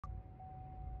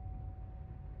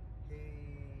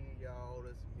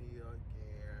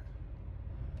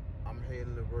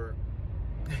heading to work.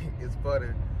 It's funny.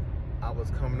 I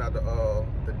was coming out the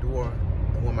door,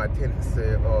 and one of my tenants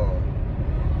said,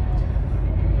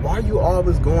 "Why you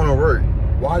always going to work?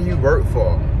 Why you work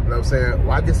for?" You know what I'm saying?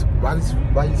 Why just want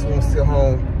to sit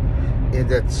home and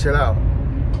just chill out?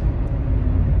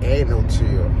 Ain't no chill.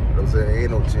 You know what I'm saying?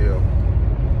 Ain't no chill.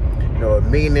 You know,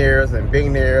 millionaires and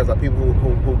billionaires are people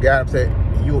who got upset.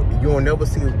 You'll never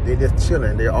see they just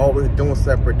chilling. They're always doing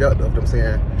something productive. You know what I'm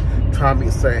saying? Trying to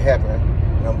make something happen. You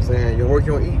know what I'm saying? You work,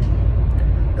 you don't eat. You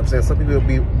know what I'm saying? Some people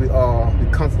be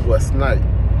comfortable with snipe.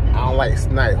 I don't like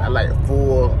snipe. I like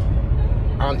full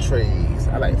entrees.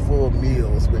 I like full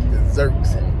meals with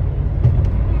desserts and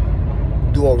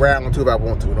do a round too if I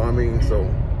want to. You know what I mean? So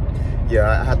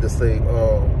yeah, I have to say,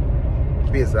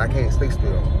 busy. I can't stay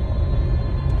still.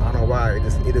 I don't know why.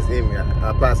 It is in me.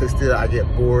 I probably stay still. I get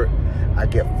bored. I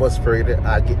get frustrated.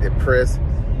 I get depressed.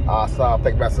 So I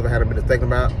think about something I had a minute thinking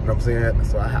about. You know what I'm saying?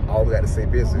 So I always got to stay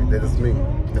busy. That is me.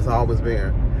 That's always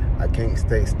been. I can't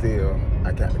stay still.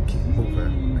 I got to keep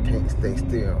moving. I can't stay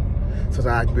still. Sometimes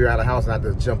I can be around the house and I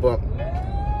just jump up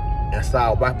and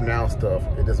start wiping down stuff.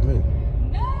 It's just me.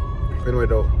 But anyway,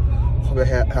 though, hope you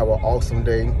have an awesome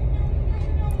day.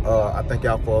 I thank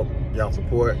y'all for y'all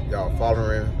support, y'all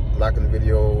following, liking the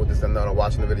video, this and that,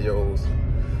 watching the videos.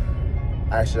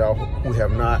 I ask y'all who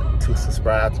have not to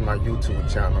subscribe to my YouTube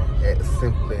channel at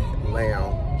Simply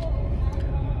Lamb.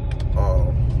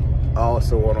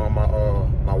 Also on my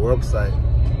website,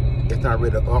 it's not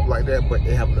really up like that, but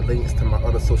they have the links to my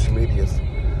other social medias.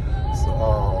 So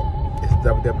it's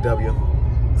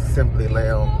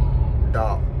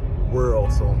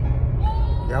www.simplylamb.world. So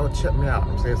y'all check me out.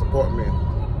 I'm saying, support me.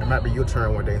 It might be your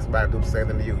turn one day. Somebody do the same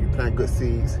thing to you. You plant good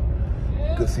seeds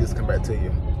come back to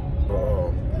you.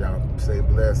 Y'all stay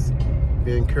blessed.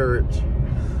 Be encouraged.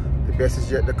 The best is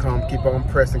yet to come. Keep on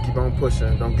pressing. Keep on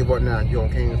pushing. Don't give up now. You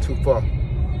don't came too far.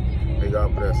 May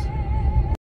God bless.